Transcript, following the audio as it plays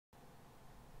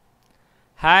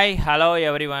Hi, hello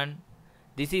everyone.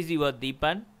 This is your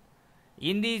Deepan.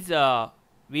 In this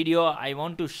video, I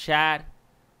want to share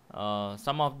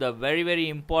some of the very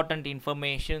important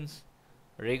informations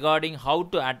regarding how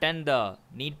to attend the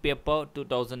NEET paper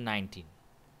 2019.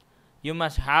 You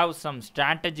must have some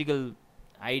strategical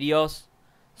ideas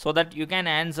so that you can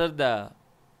answer the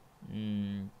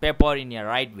paper in a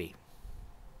right way.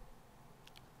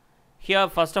 Here,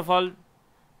 first of all,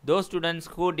 those students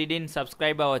who didn't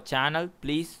subscribe our channel,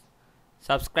 please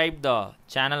subscribe the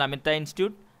channel Amirtha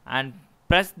Institute and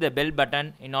press the bell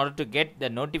button in order to get the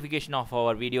notification of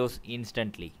our videos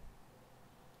instantly.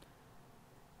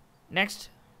 Next,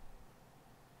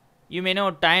 you may know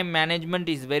time management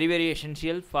is very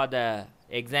essential for the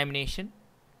examination.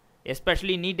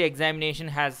 Especially NEET examination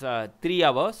has 3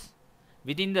 hours.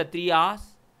 Within the 3 hours,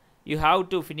 you have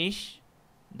to finish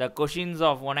the questions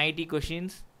of 180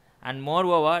 questions, and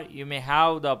moreover you may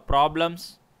have the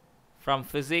problems from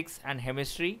physics and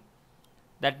chemistry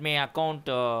that may account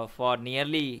for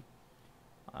nearly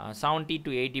 70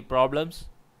 to 80 problems.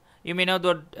 You may know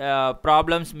that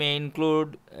problems may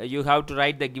include you have to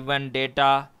write the given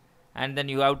data, and then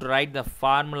you have to write the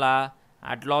formula.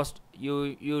 At last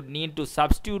you need to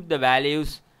substitute the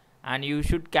values, and you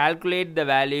should calculate the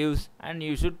values, and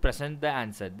you should present the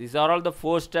answer. These are all the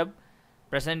 4 steps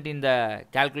present in the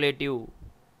calculative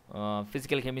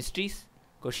physical chemistries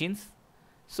questions.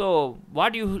 So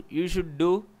what you should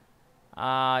do,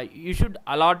 you should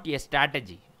allot a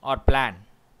strategy or plan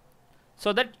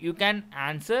so that you can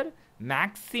answer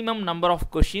maximum number of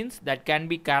questions that can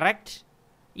be correct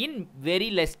in very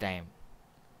less time.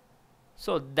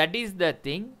 So that is the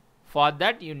thing. For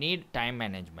that you need time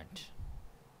management.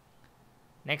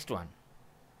 Next one,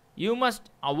 you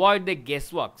must avoid the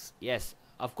guessworks. Yes,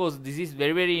 of course, this is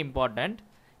very important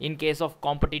in case of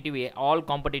all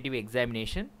competitive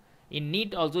examination. In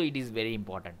NEET also it is very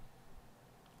important.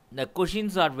 The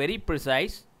questions are very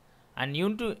precise, and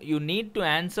you need to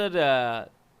answer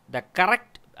the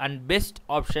correct and best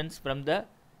options from the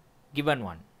given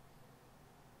one.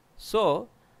 So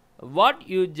what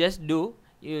you just do,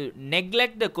 you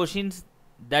neglect the questions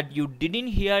that you didn't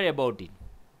hear about it.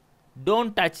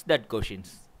 Don't touch that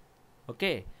questions.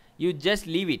 Okay, you just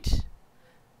leave it.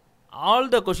 All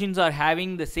the questions are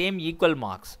having the same equal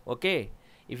marks. Okay,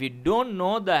 if you don't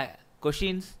know the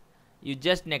questions, you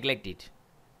just neglect it.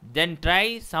 Then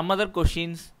try some other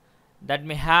questions that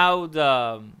may have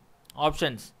the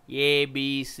options A,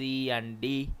 B, C and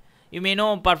D. You may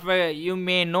know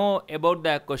about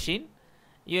the question.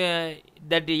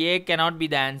 That A cannot be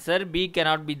the answer, B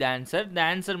cannot be the answer. The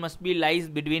answer must be lies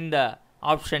between the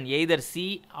option either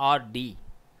C or D.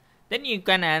 Then you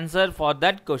can answer for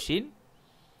that question.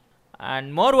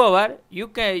 And moreover, you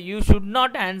should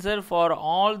not answer for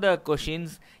all the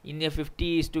questions in a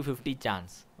 50:50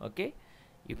 chance. Okay,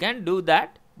 you can do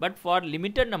that, but for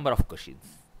limited number of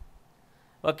questions.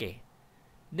 Okay,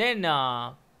 then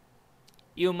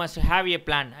you must have a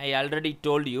plan. I already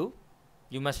told you,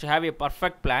 you must have a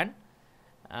perfect plan,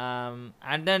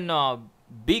 and then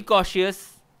be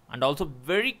cautious and also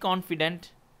very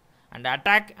confident, and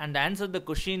attack and answer the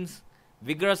questions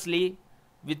vigorously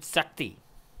with Shakti.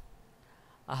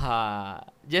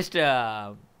 Just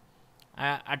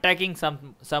attacking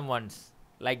someone's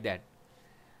like that.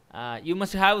 You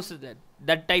must have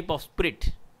that type of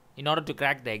spirit in order to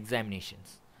crack the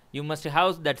examinations. You must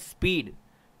have that speed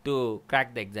to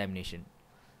crack the examination.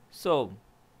 So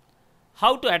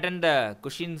how to attend the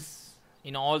questions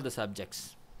in all the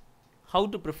subjects? How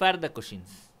to prepare the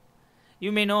questions?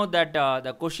 You may know that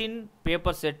the question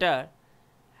paper setter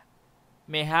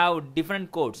may have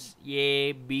different codes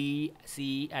A, B,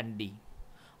 C and D.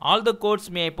 All the codes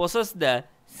may possess the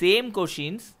same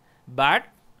questions, but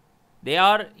they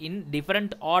are in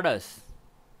different orders.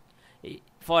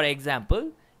 For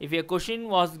example, if a question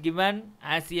was given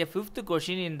as a 5th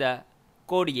question in the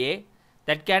code A,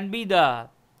 that can be the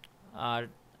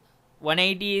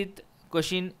 180th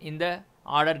question in the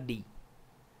order D.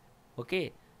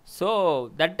 Okay,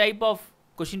 so that type of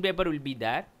question paper will be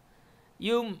there.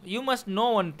 You must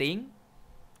know one thing.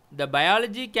 The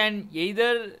biology can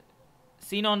either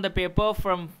seen on the paper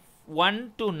from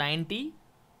 1 to 90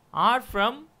 or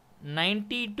from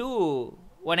 90 to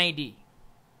 180.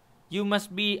 You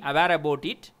must be aware about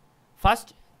it.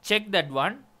 First check that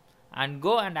one and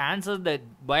go and answer the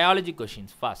biology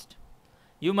questions first.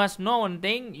 You must know one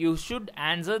thing, you should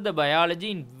answer the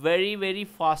biology in very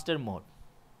faster mode.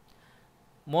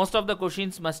 Most of the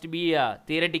questions must be a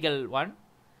theoretical one.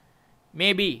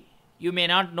 Maybe you may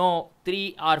not know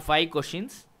 3 or 5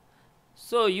 questions,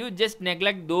 so you just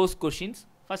neglect those questions.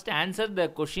 First answer the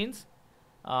questions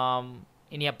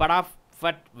in a part of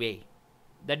perfect way,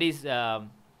 that is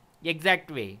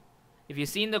exact way. If you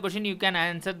see in the question, you can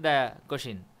answer the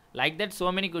question. Like that,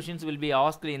 so many questions will be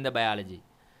asked in the biology,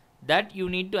 that you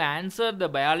need to answer the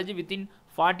biology within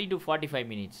 40 to 45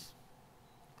 minutes.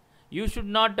 You should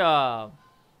not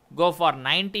go for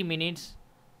 90 minutes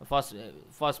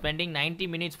for spending 90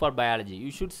 minutes for biology.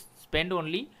 You should spend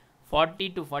only 40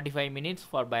 to 45 minutes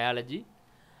for biology.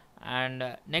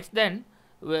 And next then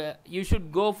you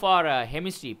should go for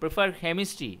chemistry. Prefer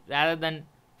chemistry rather than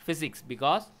physics,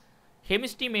 because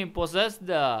chemistry may possess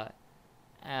the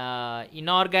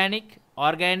inorganic,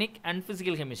 organic and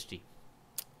physical chemistry.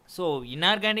 So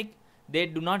inorganic, they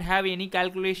do not have any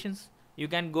calculations. You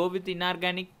can go with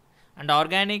inorganic. And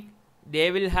organic, they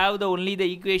will have only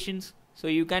the equations, so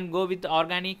you can go with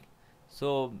organic.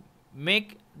 So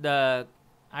make the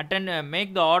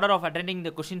order of attending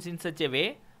the questions in such a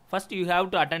way. First you have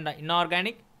to attend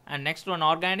inorganic, and next one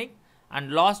organic,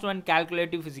 and last one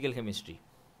calculative physical chemistry.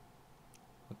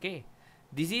 Okay,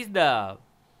 this is the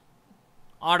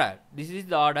order.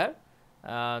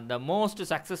 The most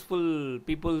successful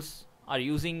peoples are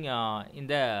using in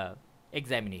the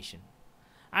examination.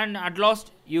 And at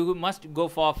last you must go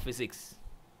for physics,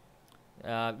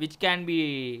 which can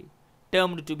be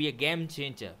termed to be a game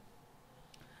changer.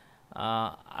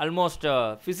 Almost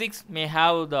physics may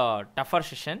have the tougher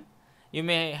session.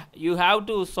 You have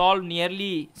to solve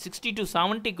nearly 60 to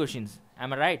 70 questions.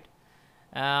 Am I right?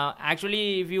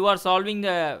 Actually, if you are solving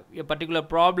a particular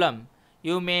problem,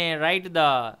 you may write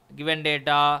the given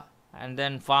data and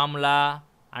then formula,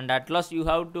 and at last you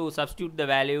have to substitute the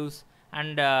values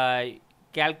and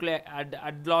calculate.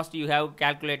 At last you have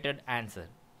calculated answer.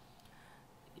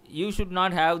 You should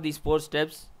not have these 4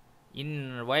 steps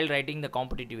while writing the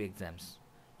competitive exams.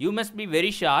 You must be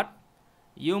very sharp.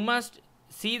 You must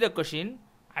see the question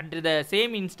at the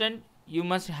same instant. You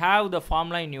must have the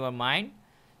formula in your mind.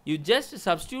 You just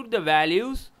substitute the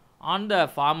values on the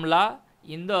formula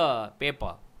in the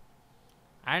paper,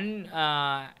 and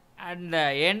at the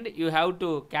end you have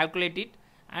to calculate it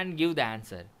and give the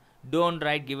answer. Don't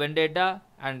write given data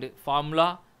and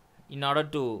formula in order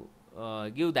to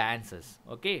give the answers.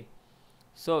 Okay,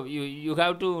 so you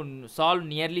have to solve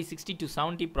nearly 60 to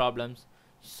 70 problems.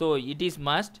 So it is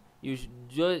must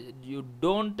you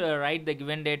don't write the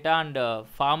given data and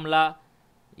formula.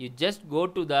 You just go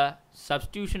to the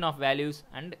substitution of values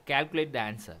and calculate the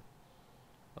answer.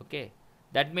 Okay,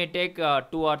 that may take 2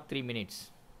 or 3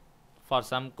 minutes for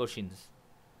some questions.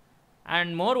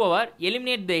 And moreover,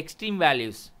 eliminate the extreme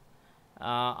values.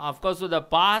 Of course, so the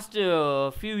past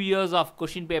few years of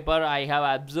question paper, I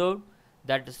have observed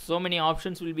that so many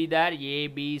options will be there, A,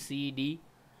 B, C, D.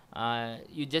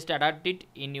 You just adapt it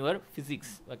in your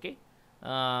physics. Okay,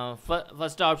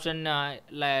 first option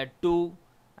 2,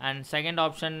 and second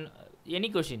option any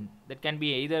question that can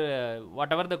be either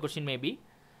whatever the question may be,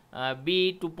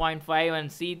 B 2.5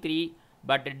 and C 3,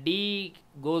 but D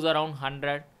goes around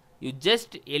 100. You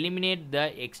just eliminate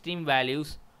the extreme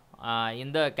values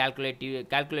in the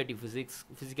calculative physics,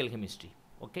 physical chemistry.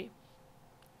 Okay,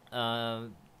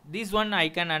 this one I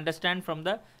can understand from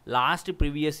the last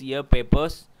previous year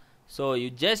papers. So you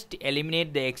just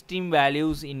eliminate the extreme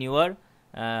values in your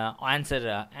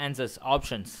answers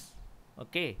options.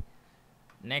 Okay,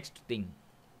 next thing,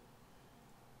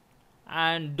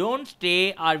 and don't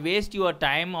stay or waste your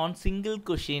time on single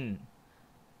question.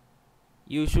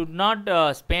 You should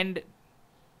not spend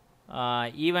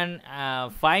even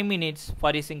 5 minutes for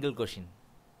a single question.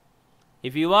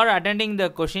 If you are attending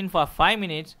the question for 5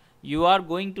 minutes, you are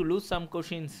going to lose some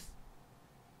questions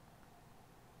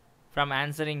from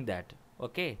answering that.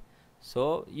 Okay,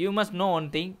 so you must know one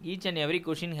thing: each and every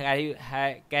question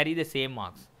carry the same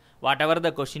marks. Whatever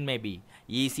the question may be,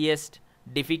 easiest,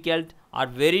 difficult, or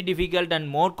very difficult and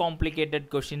more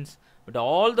complicated questions, but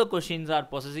all the questions are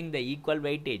possessing the equal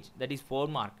weightage, that is 4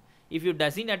 marks. If you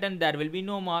doesn't attend, there will be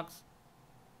no marks.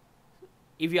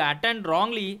 If you attend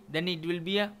wrongly, then it will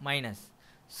be a minus.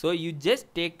 So you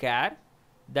just take care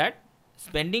that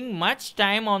spending much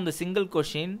time on the single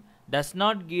question does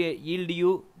not yield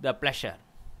you the pleasure.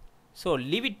 So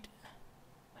leave it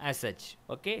as such.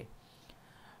 Okay,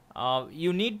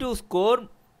 you need to score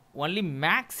only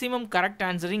maximum correct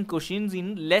answering questions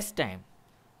in less time.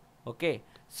 Okay,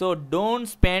 so don't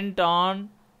spend on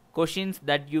questions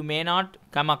that you may not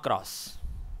come across.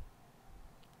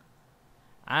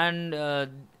 And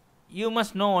you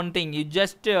must know one thing: you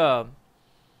just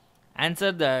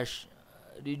answer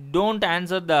don't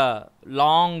answer the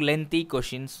long lengthy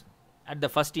questions at the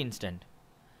first instant.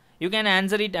 You can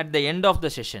answer it at the end of the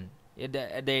session,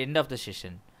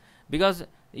 because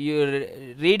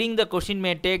reading the question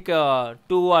may take 2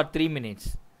 or 3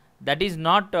 minutes. that is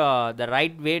not the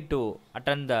right way to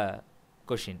attend the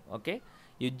question. Okay,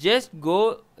 you just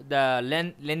go the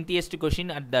lengthiest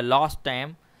question at the last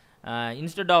time,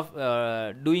 instead of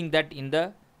doing that in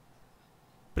the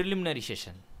preliminary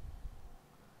session.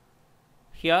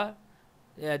 Here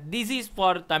this is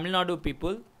for Tamil Nadu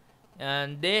people,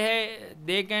 and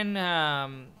they can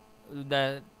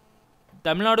the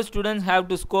Tamil Nadu students have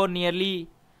to score nearly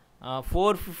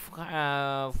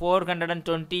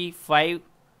 425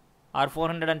 or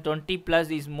 420 plus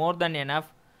is more than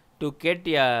enough to get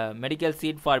a medical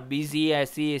seat for BC,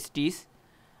 SC, STs.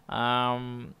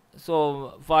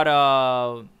 So for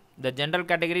the general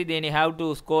category, they have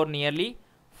to score nearly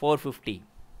 450.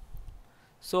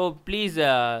 So please,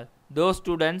 those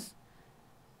students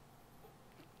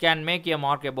can make a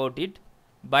mark about it.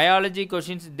 Biology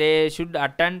questions, they should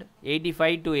attend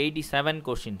 85 to 87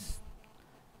 questions.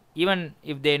 Even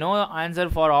if they know answer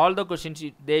for all the questions,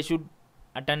 they should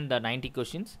attend the 90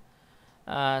 questions.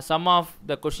 Some of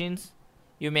the questions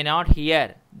you may not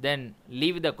hear, then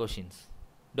leave the questions,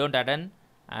 don't attend,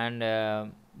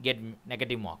 and get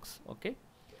negative marks. Okay,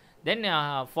 then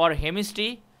for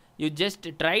chemistry, you just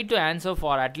try to answer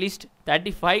for at least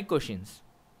 35 questions.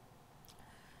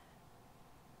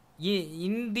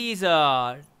 In these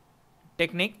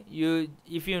technique,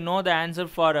 if you know the answer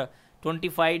for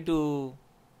 25 to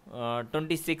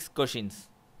 26 questions,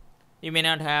 you may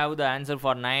not have the answer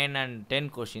for 9 and 10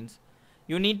 questions.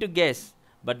 You need to guess,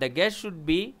 but the guess should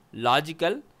be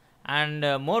logical, and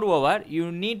moreover,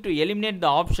 you need to eliminate the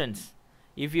options.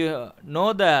 If you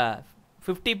know the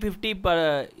 50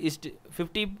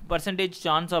 percentage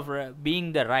chance of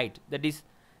being the right, that is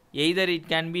either it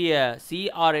can be a C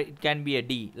or it can be a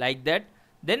D, like that,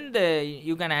 then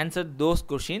you can answer those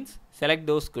questions, select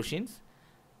those questions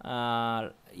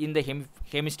in the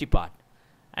chemistry part.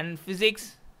 And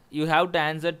physics, you have to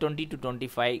answer 20 to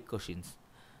 25 questions.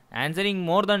 Answering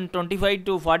more than 25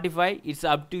 to 45, it's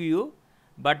up to you,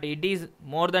 but it is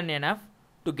more than enough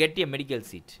to get a medical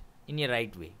seat in a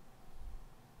right way.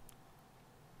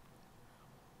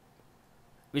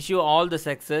 Wish you all the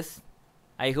success.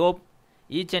 I hope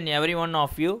each and every one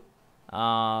of you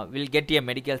will get a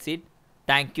medical seat.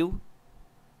 Thank you.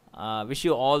 Wish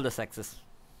you all the success.